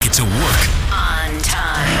get to work on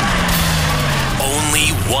time. Only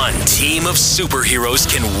one team of superheroes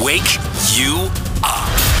can wake you up.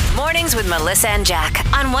 Mornings with Melissa and Jack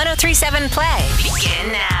on 103.7 Play.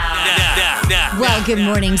 Begin now. Well, good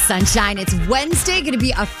morning, sunshine. It's Wednesday. Going to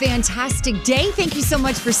be a fantastic day. Thank you so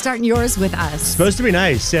much for starting yours with us. Supposed to be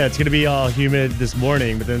nice. Yeah, it's going to be all humid this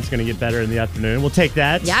morning, but then it's going to get better in the afternoon. We'll take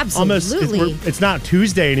that. Yeah, absolutely. It's not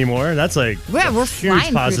Tuesday anymore. That's like we're huge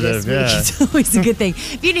flying positive. through this week. Yeah. It's always a good thing.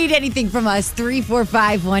 If you need anything from us,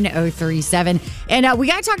 345-1037. And we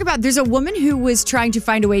got to talk about, there's a woman who was trying to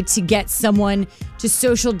find a way to get someone to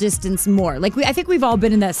social distance more. I think we've all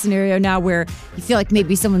been in that scenario now where you feel like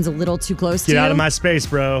maybe someone's a little too close to you. Get out of my space,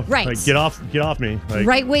 bro. Right. Like, get off me. Like,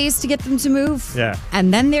 right ways to get them to move. Yeah.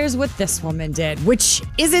 And then there's what this woman did, which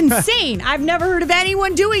is insane. I've never heard of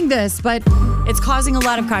anyone doing this, but it's causing a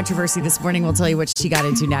lot of controversy this morning. We'll tell you what she got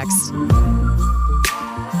into next.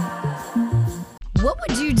 What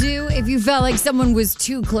would you do if you felt like someone was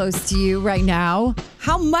too close to you right now?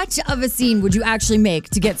 How much of a scene would you actually make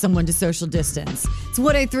to get someone to social distance? It's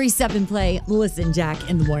 103.7 Play, Melissa and Jack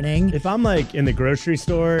in the morning. If I'm like in the grocery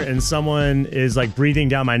store and someone is like breathing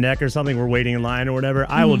down my neck or something, we're waiting in line or whatever,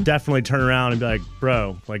 I will definitely turn around and be like,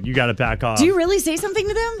 bro, like you got to back off. Do you really say something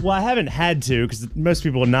to them? Well, I haven't had to because most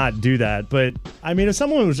people would not do that. But I mean, if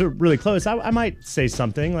someone was really close, I might say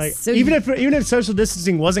something like, So even if social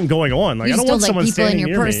distancing wasn't going on, like I don't want someone people in standing your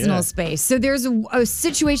near personal me. Yeah. space. So there's a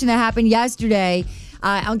situation that happened yesterday.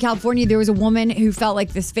 Out in California, there was a woman who felt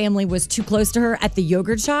like this family was too close to her at the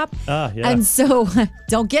yogurt shop. Yeah. And so,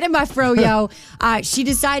 don't get in my fro-yo. She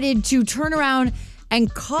decided to turn around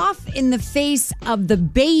and cough in the face of the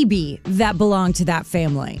baby that belonged to that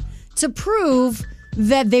family to prove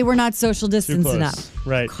that they were not social distance enough.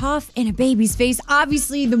 Right. Cough in a baby's face.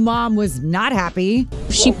 Obviously, the mom was not happy.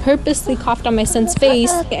 She purposely coughed on my son's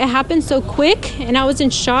face. It happened so quick, and I was in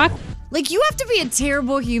shock. Like, you have to be a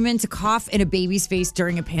terrible human to cough in a baby's face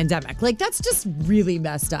during a pandemic. Like, that's just really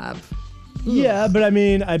messed up. Yeah, but I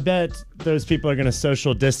mean, I bet those people are going to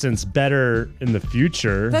social distance better in the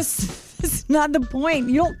future. That's not the point.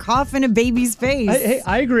 You don't cough in a baby's face.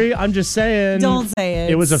 I agree. I'm just saying. Don't say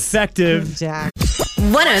it. It was effective. Jack.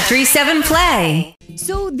 103.7 Play.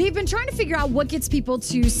 So they've been trying to figure out what gets people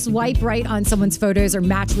to swipe right on someone's photos or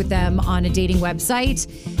match with them on a dating website.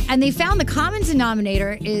 And they found the common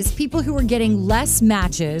denominator is people who were getting less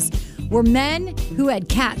matches were men who had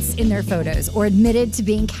cats in their photos or admitted to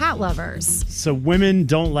being cat lovers. So women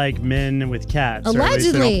don't like men with cats. Or at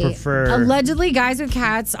least they Allegedly, don't prefer. allegedly, guys with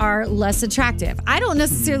cats are less attractive. I don't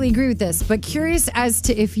necessarily agree with this, but curious as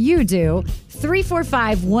to if you do.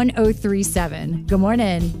 345-1037. Good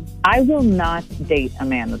morning. I will not date a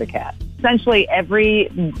man with a cat. Essentially, every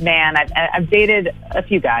man I've dated a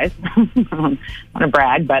few guys. I don't want to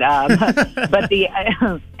brag, but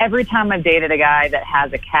every time I've dated a guy that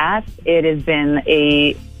has a cat, it has been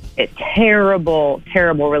a terrible,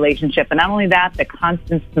 terrible relationship. And not only that, the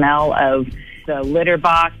constant smell of the litter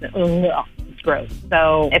box. It's gross.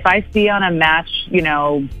 So if I see on a match,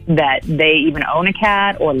 that they even own a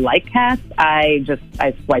cat or like cats, I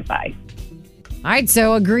swipe by. All right,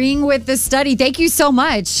 so agreeing with the study. Thank you so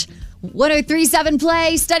much. 103.7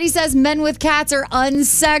 Play. Study says men with cats are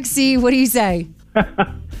unsexy. What do you say?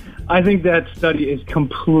 I think that study is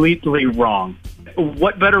completely wrong.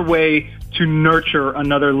 What better way to nurture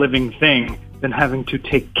another living thing than having to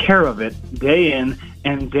take care of it day in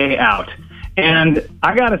and day out? And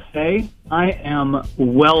I gotta say, I am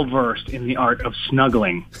well-versed in the art of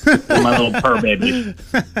snuggling with my little purr babies.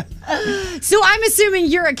 So I'm assuming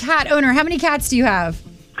you're a cat owner. How many cats do you have?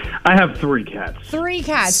 I have 3 cats. 3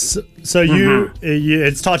 cats. So you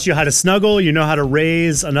it's taught you how to snuggle. You know how to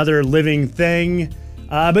raise another living thing.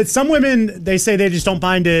 But some women, they say they just don't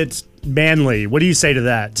find it manly. What do you say to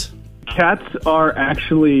that? Cats are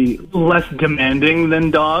actually less demanding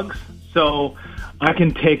than dogs. So I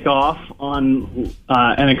can take off on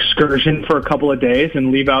an excursion for a couple of days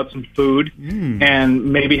and leave out some food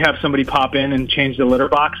and maybe have somebody pop in and change the litter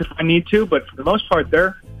box if I need to. But for the most part,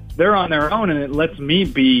 they're on their own, and it lets me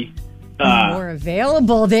be more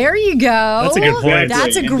available. There you go. That's a good point.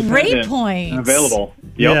 That's a great point. And available. Yep.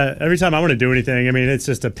 Yep. Yeah, every time I want to do anything, I mean, it's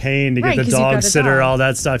just a pain to Right, get 'cause the you've got dog a sitter, dog. all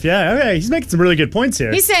that stuff. Yeah, okay, he's making some really good points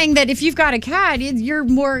here. He's saying that if you've got a cat,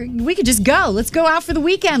 we could just go. Let's go out for the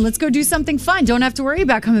weekend. Let's go do something fun. Don't have to worry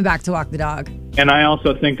about coming back to walk the dog. And I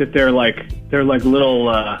also think that they're like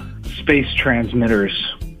little space transmitters.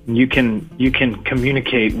 You can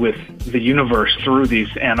communicate with the universe through these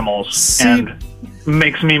animals, and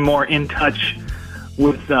makes me more in touch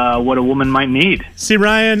with what a woman might need. See,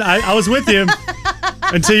 Ryan, I was with you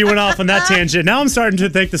until you went off on that tangent. Now I'm starting to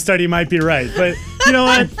think the study might be right. But You know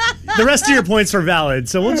what? The rest of your points are valid,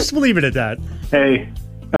 so we'll leave it at that. Hey,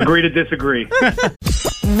 agree to disagree.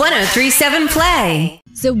 1037 Play.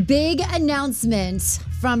 So big announcement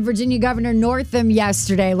from Virginia Governor Northam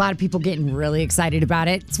yesterday. A lot of people getting really excited about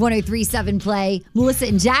it. It's 1037 Play. Melissa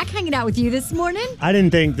and Jack hanging out with you this morning. I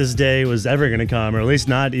didn't think this day was ever going to come, or at least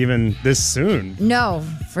not even this soon. No,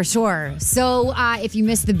 for sure. So if you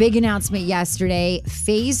missed the big announcement yesterday,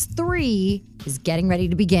 Phase 3 is getting ready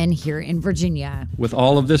to begin here in Virginia. With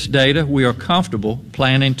all of this data, we are comfortable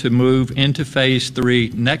planning to move into Phase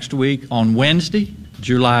 3 next week on Wednesday,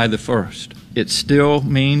 July the 1st. It still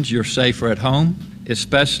means you're safer at home,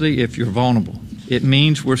 especially if you're vulnerable. It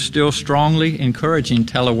means we're still strongly encouraging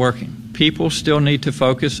teleworking. People still need to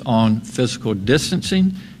focus on physical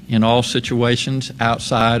distancing in all situations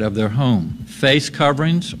outside of their home. Face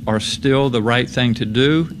coverings are still the right thing to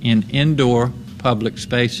do in indoor public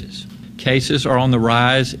spaces. Cases are on the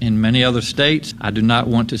rise in many other states. I do not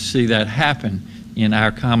want to see that happen in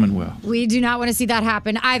our Commonwealth. We do not want to see that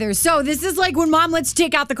happen either. So this is like when mom lets you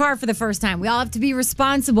take out the car for the first time. We all have to be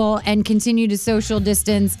responsible and continue to social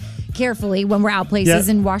distance carefully when we're out places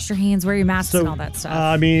and wash your hands, wear your masks and all that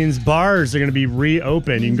stuff. Means bars are going to be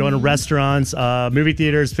reopened. You can go into restaurants, movie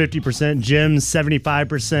theaters, 50%, gyms,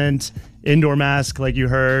 75%. Indoor mask, like you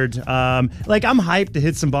heard. I'm hyped to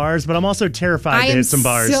hit some bars, but I'm also terrified to hit some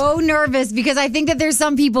bars. I am so nervous because I think that there's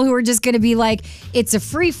some people who are just going to be like, it's a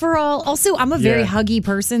free-for-all. Also, I'm a very huggy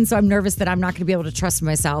person, so I'm nervous that I'm not going to be able to trust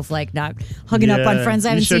myself, like not hugging up on friends I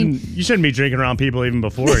haven't seen. You shouldn't be drinking around people even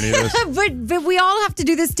before any of this. but we all have to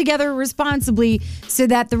do this together responsibly so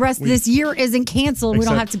that the rest of this year isn't canceled. We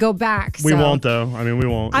don't have to go back. We won't, though. I mean, we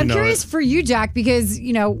won't. I'm curious for you, Jack, because,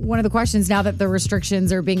 one of the questions now that the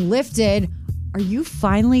restrictions are being lifted, are you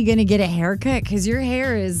finally going to get a haircut? Because your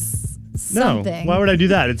hair is something. No, why would I do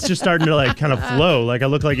that? It's just starting to kind of flow. Like I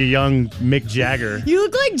look like a young Mick Jagger. You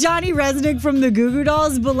look like Johnny Resnick from the Goo Goo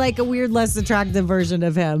Dolls, but like a weird, less attractive version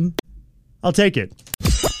of him. I'll take it.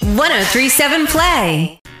 1037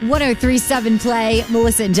 Play. 1037 Play.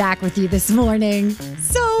 Melissa and Jack with you this morning.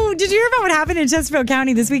 So, did you hear about what happened in Chesterfield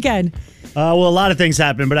County this weekend? Well, a lot of things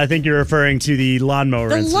happened, but I think you're referring to the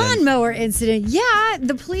lawnmower incident. The lawnmower incident. Yeah,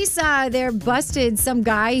 the police there busted some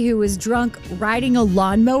guy who was drunk riding a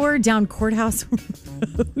lawnmower down Courthouse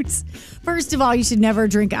roads. First of all, you should never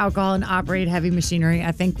drink alcohol and operate heavy machinery.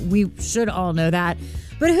 I think we should all know that.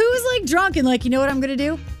 But who's drunk and you know what I'm going to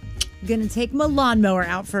do? Gonna take my lawnmower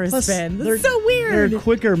out for a spin. That's so weird. There are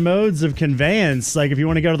quicker modes of conveyance. Like if you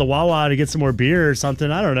want to go to the Wawa to get some more beer or something,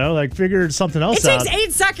 I don't know. Figure something else out. It takes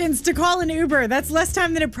 8 seconds to call an Uber. That's less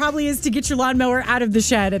time than it probably is to get your lawnmower out of the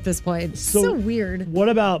shed at this point. So weird. What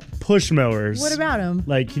about push mowers? What about them?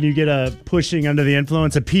 Can you get a pushing under the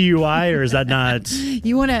influence, a PUI, or is that not?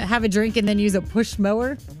 You want to have a drink and then use a push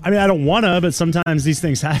mower? I mean, I don't want to, but sometimes these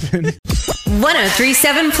things happen.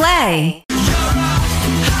 1037 Play.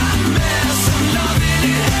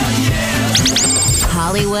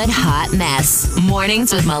 Hollywood Hot Mess.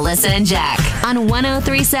 Mornings with Melissa and Jack on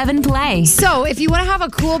 1037 Play. So, if you want to have a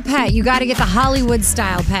cool pet, you got to get the Hollywood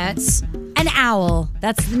style pets. An owl.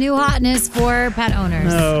 That's the new hotness for pet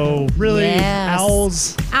owners. No, really? Yes.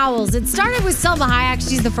 Owls? Owls. It started with Selma Hayek.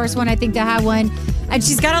 She's the first one, I think, to have one. And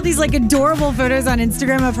she's got all these adorable photos on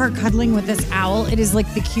Instagram of her cuddling with this owl. It is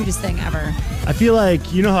the cutest thing ever. I feel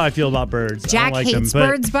you know how I feel about birds. Jack hates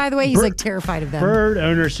birds, by the way. He's terrified of them. Bird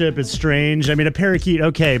ownership is strange. I mean, a parakeet,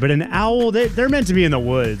 okay, but an owl, they're meant to be in the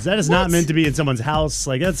woods. That is not meant to be in someone's house.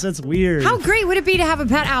 That's weird. How great would it be to have a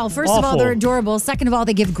pet owl? First of all, they're adorable. Second of all,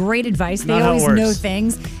 they give great advice. They always know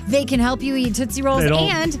things. They can help you eat Tootsie Rolls,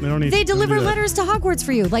 and they deliver letters to Hogwarts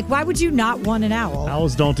for you. Why would you not want an owl?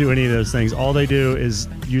 Owls don't do any of those things. All they do is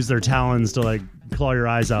use their talons to claw your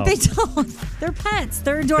eyes out. They don't. They're pets.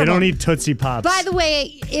 They're adorable. They don't eat Tootsie Pops. By the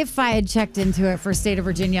way, if I had checked into it for state of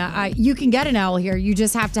Virginia, you can get an owl here. You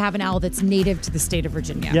just have to have an owl that's native to the state of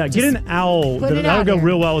Virginia. Yeah, get an owl. That'll go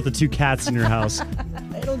real well with the 2 cats in your house.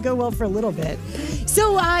 It'll go well for a little bit.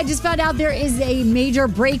 So I just found out there is a major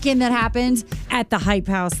break-in that happened at the Hype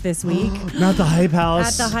House this week. Not the Hype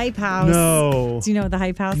House. At the Hype House. No. Do you know what the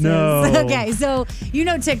Hype House No. is? Okay, so you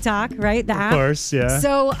know TikTok, right? The app? Of course, yeah.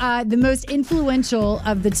 So the most influential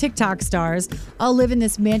of the TikTok stars all live in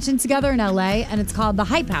this mansion together in LA, and it's called the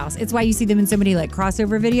Hype House. It's why you see them in so many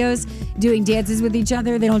crossover videos doing dances with each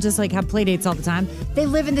other. They don't just have play dates all the time. They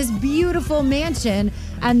live in this beautiful mansion,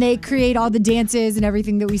 and they create all the dances and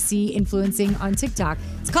everything that we see influencing on TikTok.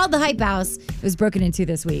 It's called the Hype House. It was broken into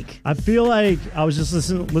this week. I feel like I was just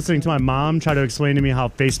listening to my mom try to explain to me how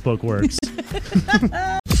Facebook works.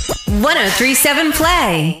 1037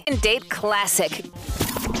 Play. Date classic.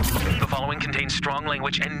 The following contains strong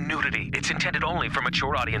language and nudity. It's intended only for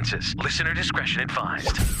mature audiences. Listener discretion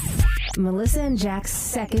advised. Melissa and Jack's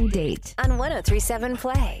second date on 103.7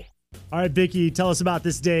 Play. All right, Vicky, tell us about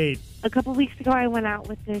this date. A couple weeks ago, I went out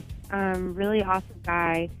with this really awesome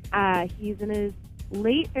guy. He's in his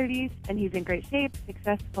late 30s, and he's in great shape,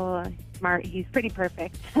 successful, smart. He's pretty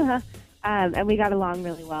perfect. And we got along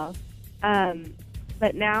really well.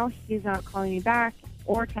 But now he's not calling me back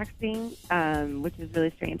or texting, which is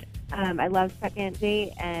really strange. I love second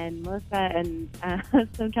date and Melissa and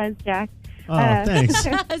sometimes Jack. Oh, thanks.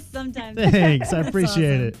 Sometimes. Thanks. I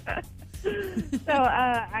appreciate awesome. it. So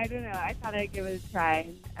I don't know. I thought I'd give it a try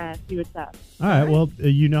and see what's up. All right. Well,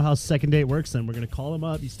 you know how second date works then. We're going to call him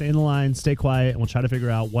up. You stay in the line, stay quiet, and we'll try to figure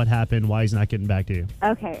out what happened, why he's not getting back to you.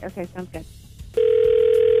 Okay, sounds good.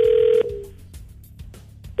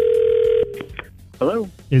 Hello,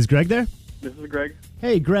 Is Greg there? this is Greg.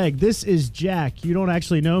 Hey, Greg, this is Jack. You don't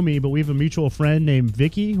actually know me, but we have a mutual friend named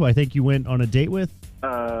Vicky, who I think you went on a date with.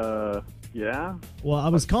 Yeah. Well, I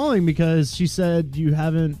was calling because she said you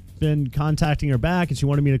haven't been contacting her back, and she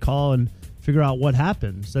wanted me to call and figure out what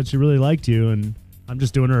happened. Said she really liked you, and I'm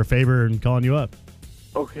just doing her a favor and calling you up.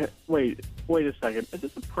 Okay, wait a second. Is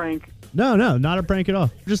this a prank? No, not a prank at all.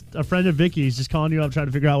 Just a friend of Vicky's just calling you up trying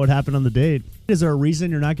to figure out what happened on the date. Is there a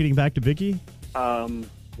reason you're not getting back to Vicky?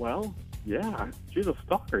 Well, yeah, she's a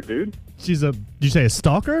stalker, dude. Did you say a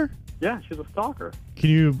stalker? Yeah, she's a stalker. Can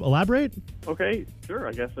you elaborate? Okay, sure.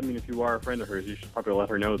 I guess, if you are a friend of hers, you should probably let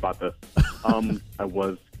her know about this. I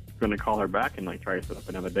was going to call her back and, try to set up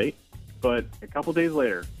another date. But a couple days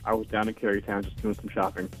later, I was down in Carytown just doing some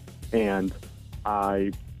shopping, and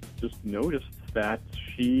I just noticed that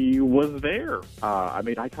she was there. I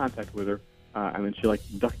made eye contact with her, and then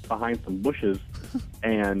she, ducked behind some bushes,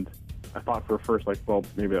 and I thought for first, well,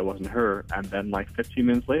 maybe that wasn't her. And then, 15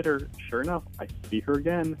 minutes later, sure enough, I see her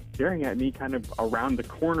again staring at me kind of around the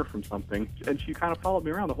corner from something. And she kind of followed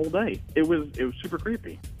me around the whole day. It was super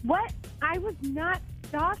creepy. What? I was not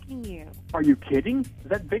stalking you. Are you kidding? Is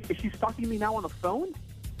that Vic? Is she stalking me now on the phone?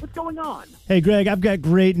 What's going on? Hey, Greg, I've got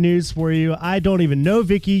great news for you. I don't even know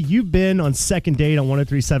Vicky. You've been on second date on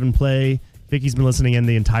 103.7 Play. Vicky's been listening in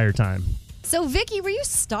the entire time. So, Vicky, were you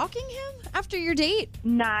stalking him after your date?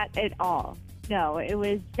 Not at all. No, it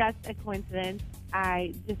was just a coincidence.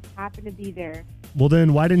 I just happened to be there. Well,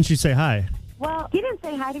 then why didn't you say hi? Well, he didn't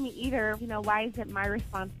say hi to me either. Why is it my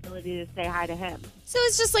responsibility to say hi to him? So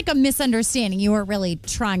it's just like a misunderstanding. You weren't really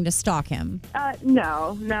trying to stalk him.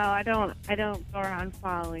 No, I don't go around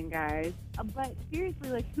following guys. But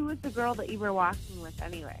seriously, who was the girl that you were walking with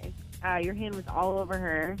anyway? Your hand was all over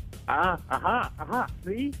her.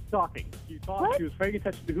 See? Stalking. She thought What? she was paying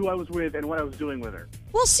attention to who I was with and what I was doing with her.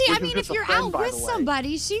 Well, Which is if just a you're friend, out by with the way.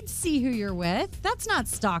 somebody, she'd see who you're with. That's not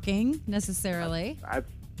stalking necessarily.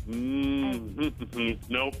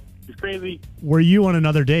 Nope. She's crazy. Were you on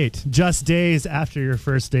another date just days after your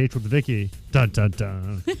first date with Vicky? Dun, dun,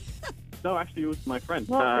 dun. No, actually, it was my friend.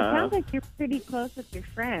 Well, it sounds like you're pretty close with your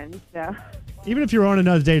friend, so. Even if you were on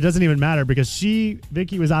another date, it doesn't even matter because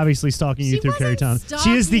Vicky was obviously stalking you She through wasn't Carytown.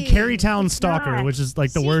 She is the stalking. Carytown stalker, not. which is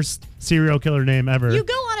the worst serial killer name ever. You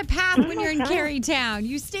go on a path when you're in Carytown.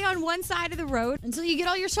 You stay on one side of the road until you get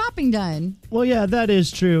all your shopping done. Well, yeah, that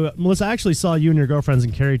is true. Melissa, I actually saw you and your girlfriends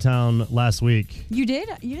in Carytown last week. You did?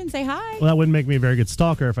 You didn't say hi? Well, that wouldn't make me a very good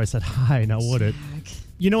stalker if I said hi, now would it?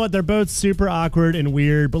 You know what? They're both super awkward and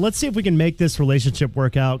weird, but let's see if we can make this relationship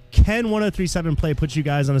work out. Can 103.7 Play put you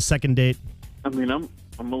guys on a second date? I'm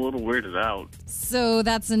a little weirded out. So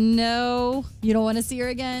that's a no. You don't want to see her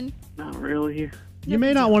again? Not really. You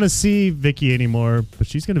may not want to see Vicky anymore, but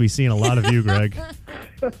she's going to be seeing a lot of you, Greg.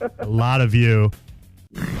 A lot of you.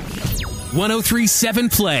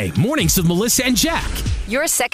 103.7 Play. Mornings with Melissa and Jack. Your second